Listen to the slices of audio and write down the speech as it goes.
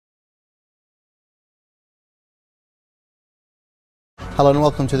Hello and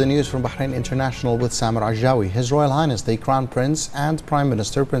welcome to the news from Bahrain International with Samar Ajawi. His Royal Highness the Crown Prince and Prime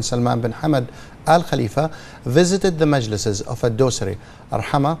Minister Prince Salman bin Hamad Al Khalifa visited the majlises of Al-Dosari,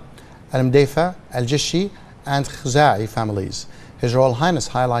 Arhama, Al-Mdeifa, Al-Jishi and Khuzai families. His Royal Highness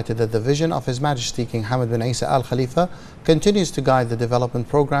highlighted that the vision of His Majesty King Hamad bin Isa Al Khalifa continues to guide the development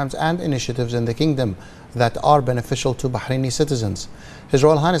programs and initiatives in the kingdom that are beneficial to Bahraini citizens. His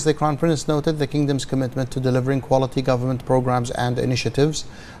Royal Highness the Crown Prince noted the kingdom's commitment to delivering quality government programs and initiatives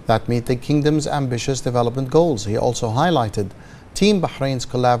that meet the kingdom's ambitious development goals. He also highlighted Team Bahrain's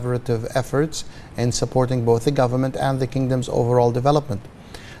collaborative efforts in supporting both the government and the kingdom's overall development.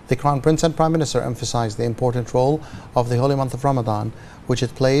 The Crown Prince and Prime Minister emphasized the important role of the holy month of Ramadan, which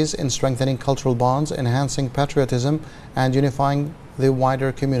it plays in strengthening cultural bonds, enhancing patriotism and unifying the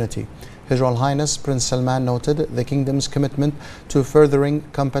wider community. His Royal Highness Prince Salman noted the kingdom's commitment to furthering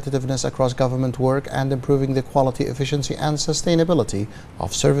competitiveness across government work and improving the quality, efficiency and sustainability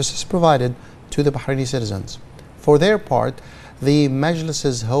of services provided to the Bahraini citizens. For their part, the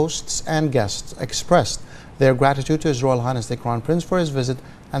Majlis's hosts and guests expressed their gratitude to His Royal Highness the Crown Prince for his visit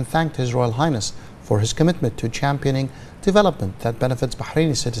and thanked His Royal Highness for his commitment to championing development that benefits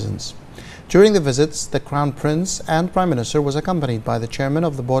Bahraini citizens. During the visits, the Crown Prince and Prime Minister was accompanied by the Chairman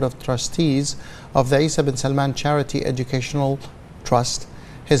of the Board of Trustees of the Isa bin Salman Charity Educational Trust,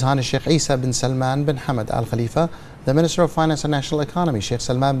 His Highness Sheikh Isa bin Salman bin Hamad Al Khalifa, the Minister of Finance and National Economy Sheikh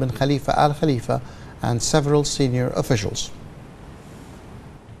Salman bin Khalifa Al Khalifa, and several senior officials.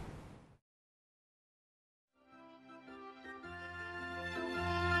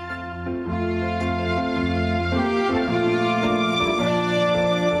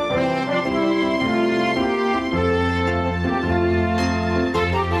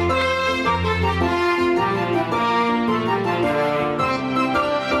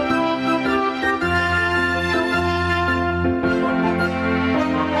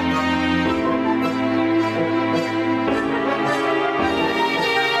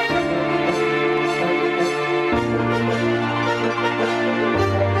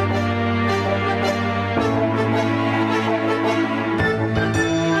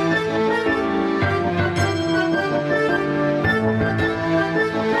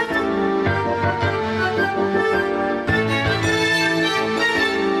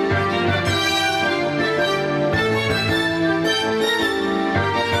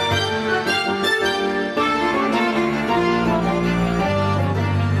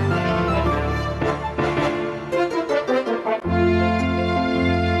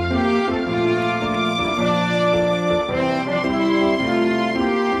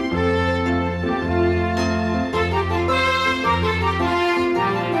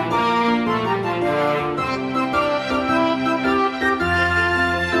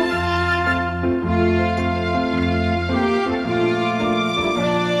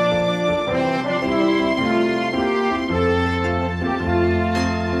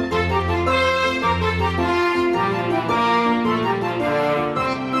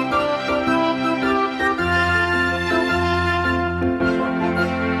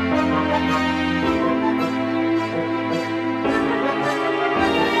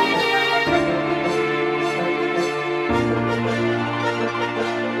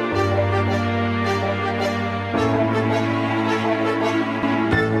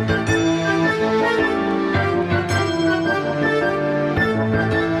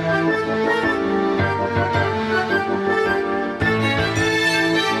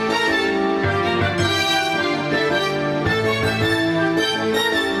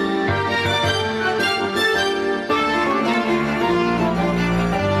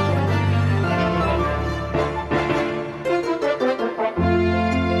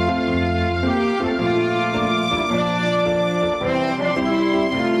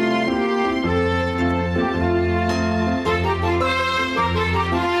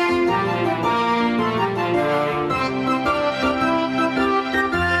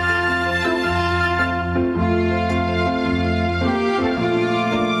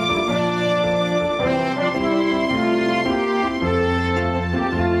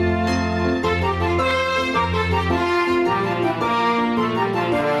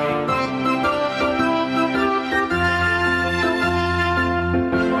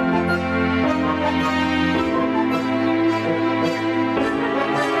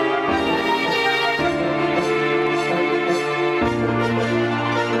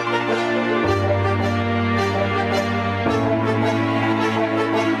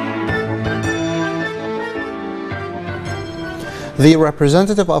 The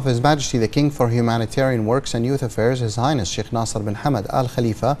representative of His Majesty the King for Humanitarian Works and Youth Affairs, His Highness Sheikh Nasser bin Hamad Al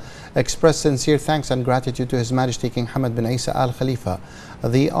Khalifa, expressed sincere thanks and gratitude to His Majesty King Hamad bin Isa Al Khalifa,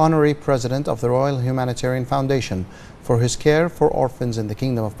 the Honorary President of the Royal Humanitarian Foundation, for his care for orphans in the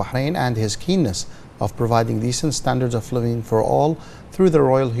Kingdom of Bahrain and his keenness of providing decent standards of living for all through the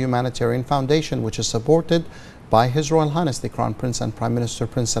Royal Humanitarian Foundation, which is supported by His Royal Highness the Crown Prince and Prime Minister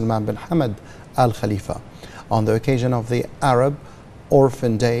Prince Salman bin Hamad Al Khalifa. On the occasion of the Arab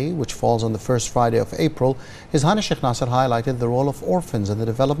Orphan Day, which falls on the first Friday of April, His Highness Sheikh Nasser highlighted the role of orphans in the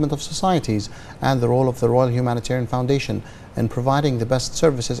development of societies and the role of the Royal Humanitarian Foundation in providing the best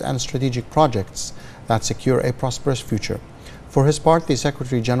services and strategic projects that secure a prosperous future. For his part, the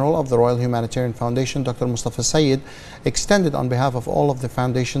Secretary General of the Royal Humanitarian Foundation, Dr. Mustafa Sayyid, extended on behalf of all of the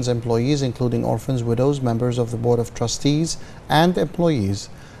Foundation's employees, including orphans, widows, members of the Board of Trustees and employees,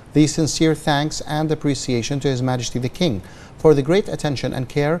 the sincere thanks and appreciation to His Majesty the King for the great attention and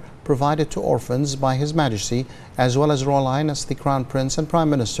care provided to orphans by His Majesty, as well as Royal Highness the Crown Prince and Prime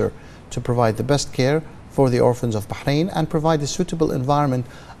Minister, to provide the best care for the orphans of Bahrain and provide a suitable environment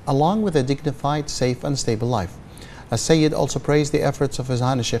along with a dignified, safe and stable life. As-Sayyid also praised the efforts of His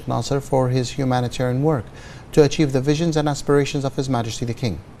Highness Sheikh Nasser for his humanitarian work to achieve the visions and aspirations of His Majesty the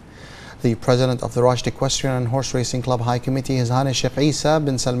King. The President of the Rashid Equestrian and Horse Racing Club High Committee, His Highness Sheikh Isa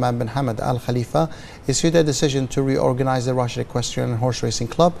bin Salman bin Hamad Al Khalifa, issued a decision to reorganize the Rashid Equestrian and Horse Racing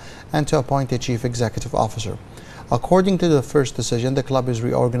Club and to appoint a Chief Executive Officer. According to the first decision, the club is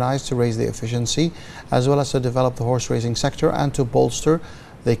reorganized to raise the efficiency as well as to develop the horse racing sector and to bolster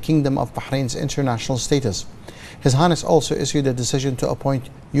the Kingdom of Bahrain's international status. His Highness also issued a decision to appoint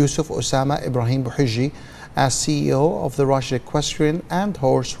Yusuf Osama Ibrahim Buhiji as CEO of the Rashid Equestrian and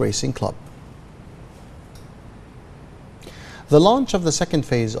Horse Racing Club. The launch of the second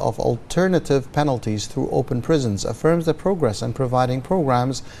phase of alternative penalties through open prisons affirms the progress in providing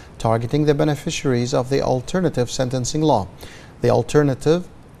programs targeting the beneficiaries of the alternative sentencing law. The Alternative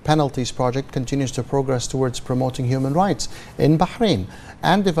Penalties Project continues to progress towards promoting human rights in Bahrain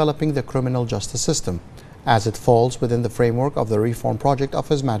and developing the criminal justice system, as it falls within the framework of the reform project of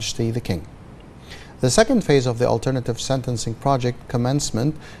His Majesty the King. The second phase of the Alternative Sentencing Project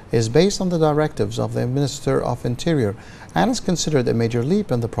commencement is based on the directives of the Minister of Interior and is considered a major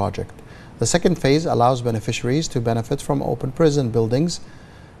leap in the project. The second phase allows beneficiaries to benefit from open prison buildings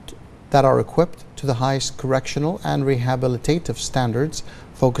that are equipped to the highest correctional and rehabilitative standards,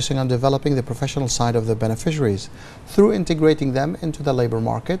 focusing on developing the professional side of the beneficiaries through integrating them into the labor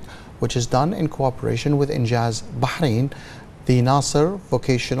market, which is done in cooperation with Injaz Bahrain, the Nasser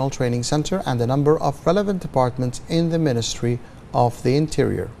Vocational Training Center and a number of relevant departments in the Ministry of the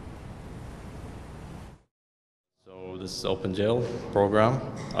Interior. So this is Open Jail program.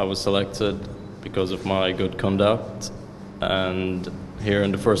 I was selected because of my good conduct, and here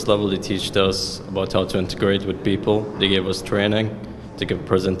in the first level they teach us about how to integrate with people. They gave us training to give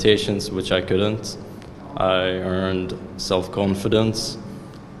presentations, which I couldn't. I earned self-confidence,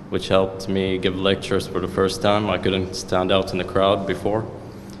 which helped me give lectures for the first time. I couldn't stand out in the crowd before.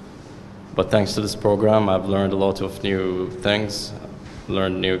 But thanks to this program, I've learned a lot of new things,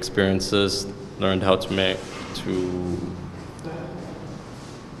 learned new experiences, learned how to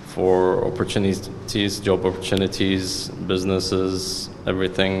for opportunities, job opportunities, businesses,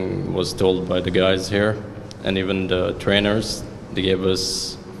 everything was told by the guys here. And even the trainers, they gave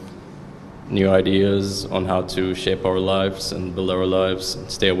us new ideas on how to shape our lives and build our lives and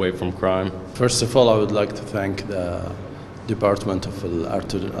stay away from crime. First of all, I would like to thank the Department of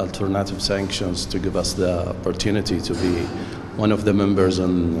Alternative Sanctions to give us the opportunity to be one of the members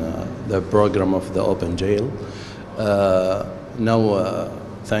on the program of the Open Jail.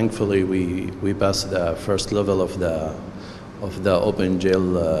 Thankfully, we passed the first level of the Open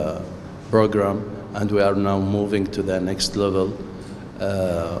Jail program, and we are now moving to the next level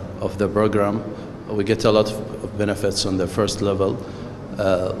of the program. We get a lot of benefits on the first level,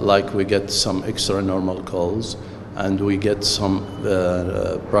 like we get some extra normal calls and we get some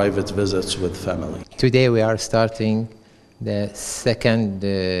private visits with family. Today we are starting the second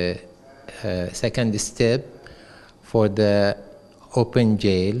step for the Open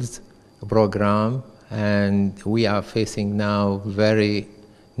Jails program, and we are facing now very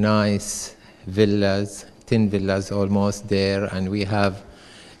nice villas, 10 villas almost there, and we have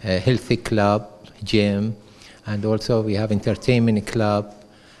a healthy club, gym, and also we have entertainment club,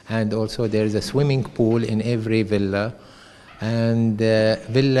 and also there is a swimming pool in every villa, and the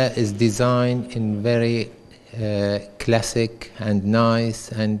villa is designed in very classic and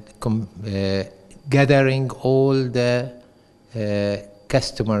nice and gathering all the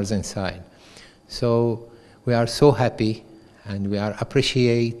customers inside. So we are so happy, and we are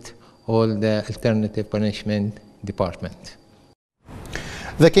appreciate all the alternative punishment department.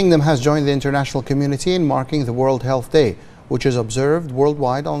 The Kingdom has joined the international community in marking the World Health Day, which is observed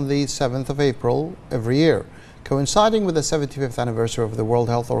worldwide on the 7th of April every year. Coinciding with the 75th anniversary of the World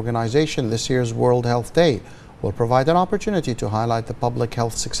Health Organization, this year's World Health Day will provide an opportunity to highlight the public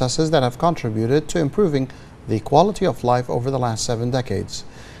health successes that have contributed to improving the quality of life over the last 7 decades.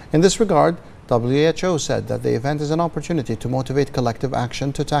 In this regard, WHO said that the event is an opportunity to motivate collective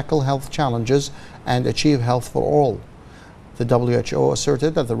action to tackle health challenges and achieve health for all. The WHO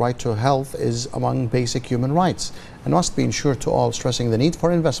asserted that the right to health is among basic human rights and must be ensured to all, stressing the need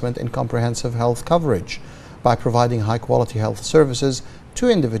for investment in comprehensive health coverage by providing high-quality health services to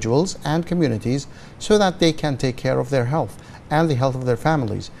individuals and communities so that they can take care of their health and the health of their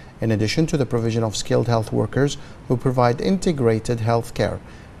families, in addition to the provision of skilled health workers who provide integrated health care.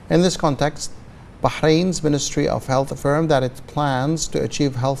 In this context, Bahrain's Ministry of Health affirmed that its plans to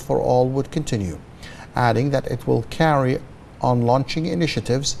achieve health for all would continue, adding that it will carry on launching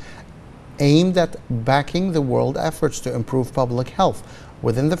initiatives aimed at backing the world efforts to improve public health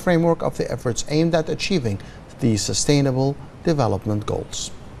within the framework of the efforts aimed at achieving the Sustainable Development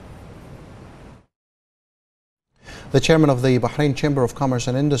Goals. The chairman of the Bahrain Chamber of Commerce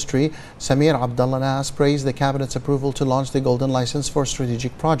and Industry, Samir Abdullah Nas, praised the Cabinet's approval to launch the Golden License for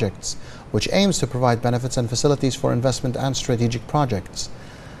Strategic Projects, which aims to provide benefits and facilities for investment and strategic projects.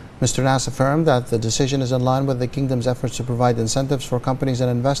 Mr. Nas affirmed that the decision is in line with the Kingdom's efforts to provide incentives for companies and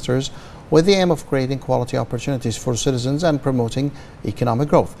investors with the aim of creating quality opportunities for citizens and promoting economic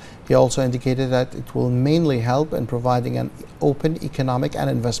growth. He also indicated that it will mainly help in providing an open economic and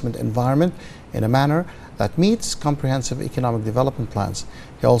investment environment in a manner that meets comprehensive economic development plans.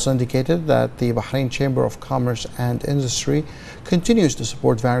 He also indicated that the Bahrain Chamber of Commerce and Industry continues to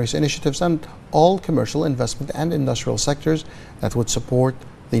support various initiatives and all commercial investment and industrial sectors that would support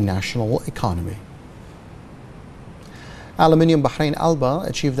the national economy. Aluminium Bahrain Alba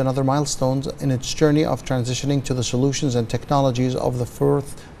achieved another milestone in its journey of transitioning to the solutions and technologies of the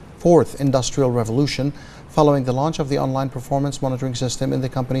fourth industrial revolution following the launch of the online performance monitoring system in the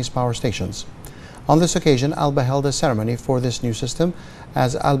company's power stations. On this occasion, Alba held a ceremony for this new system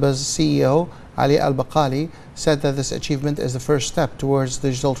as Alba's CEO, Ali Al-Baqali, said that this achievement is the first step towards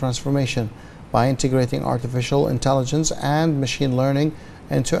digital transformation by integrating artificial intelligence and machine learning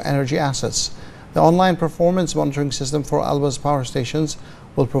into energy assets. The online performance monitoring system for Alba's power stations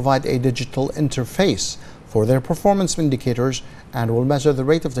will provide a digital interface for their performance indicators and will measure the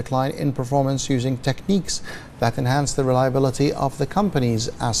rate of decline in performance using techniques that enhance the reliability of the company's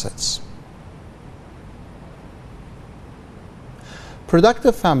assets.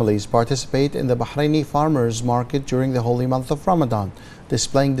 Productive families participate in the Bahraini farmers market during the holy month of Ramadan,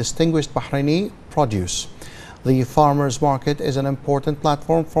 displaying distinguished Bahraini produce. The farmers market is an important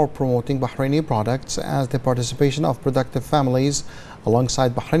platform for promoting Bahraini products, as the participation of productive families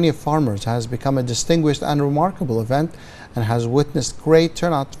alongside Bahraini farmers has become a distinguished and remarkable event and has witnessed great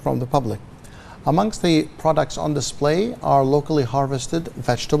turnout from the public. Amongst the products on display are locally harvested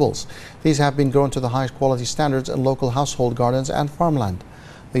vegetables. These have been grown to the highest quality standards in local household gardens and farmland.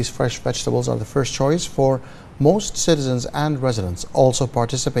 These fresh vegetables are the first choice for most citizens and residents. Also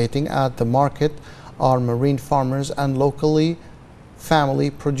participating at the market are marine farmers and locally family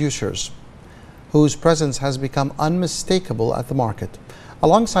producers, whose presence has become unmistakable at the market.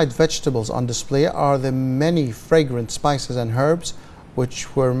 Alongside vegetables on display are the many fragrant spices and herbs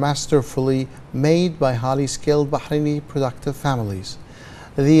which were masterfully made by highly skilled Bahraini productive families.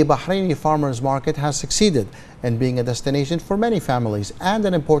 The Bahraini farmers market has succeeded in being a destination for many families and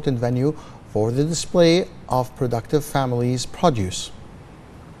an important venue for the display of productive families' produce.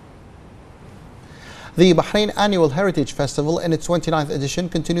 The Bahrain Annual Heritage Festival in its 29th edition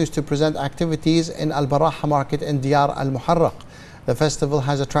continues to present activities in Al-Baraha market in Diyar Al-Muharraq. The festival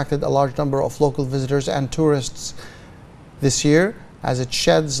has attracted a large number of local visitors and tourists this year, as it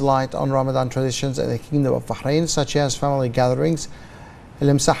sheds light on Ramadan traditions in the Kingdom of Bahrain, such as family gatherings,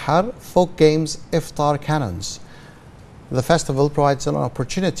 al-Msahar, folk games, iftar cannons. The festival provides an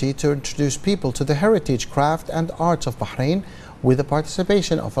opportunity to introduce people to the heritage, craft and arts of Bahrain with the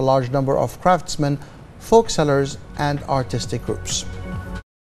participation of a large number of craftsmen, folk sellers and artistic groups.